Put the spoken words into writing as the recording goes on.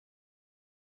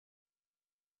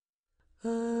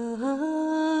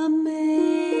Amazing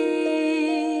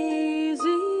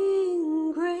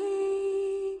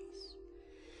grace,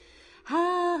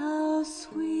 how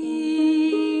sweet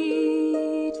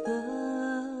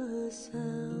the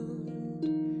sound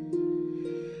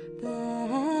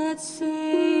that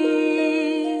saved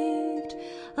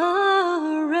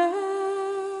a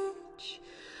wretch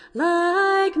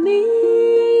like me.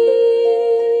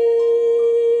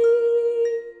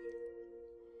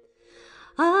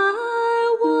 I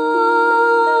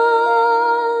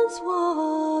once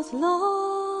was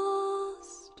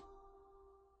lost,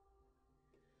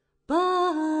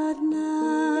 but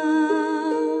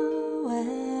now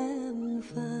am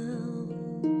found.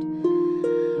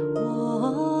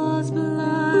 Was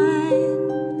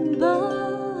blind,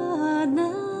 but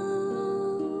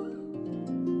now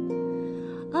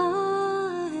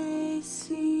I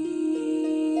see.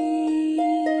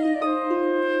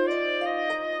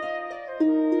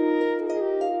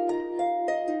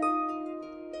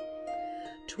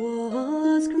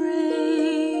 'Twas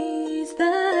grace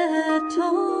that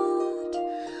taught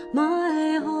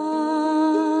my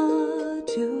heart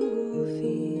to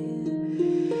fear,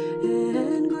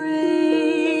 and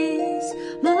grace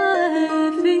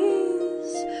my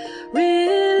fears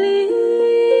relieved.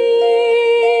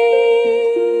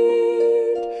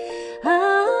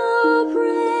 How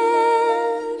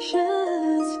precious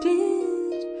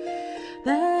did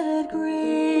that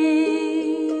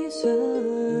grace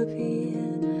appear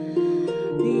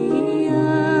the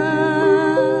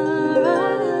hour I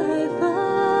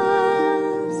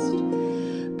first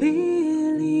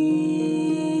believed.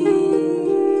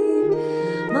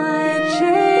 My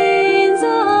chains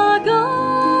are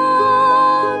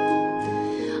gone,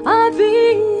 I've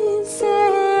been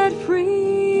set free.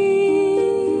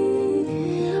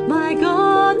 My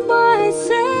God, my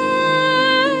Savior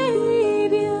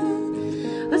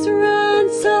has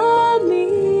ransomed me.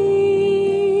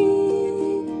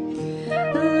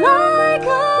 Like a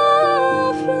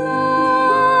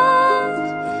flood,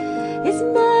 His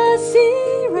mercy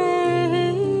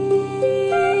reigns,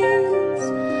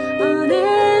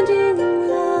 unending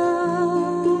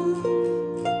love,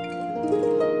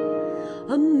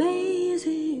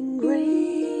 amazing grace.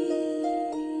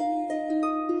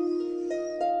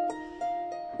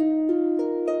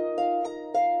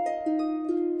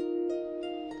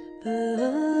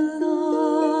 The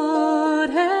Lord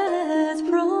has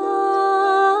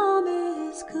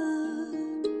promised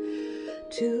good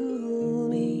to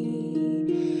me.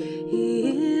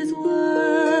 His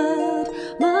word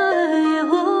my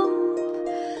hope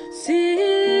secures.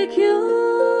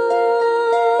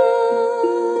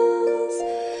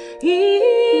 He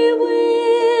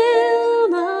will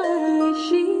my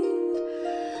shield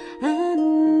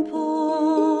and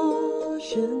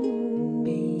portion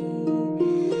be,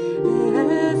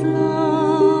 as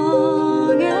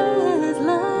long as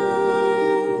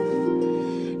life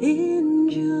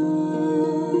endures.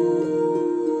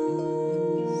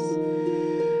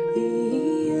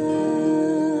 The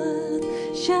earth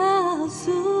shall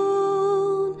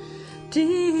soon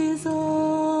dissolve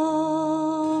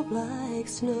like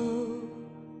snow.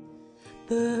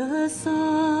 The sun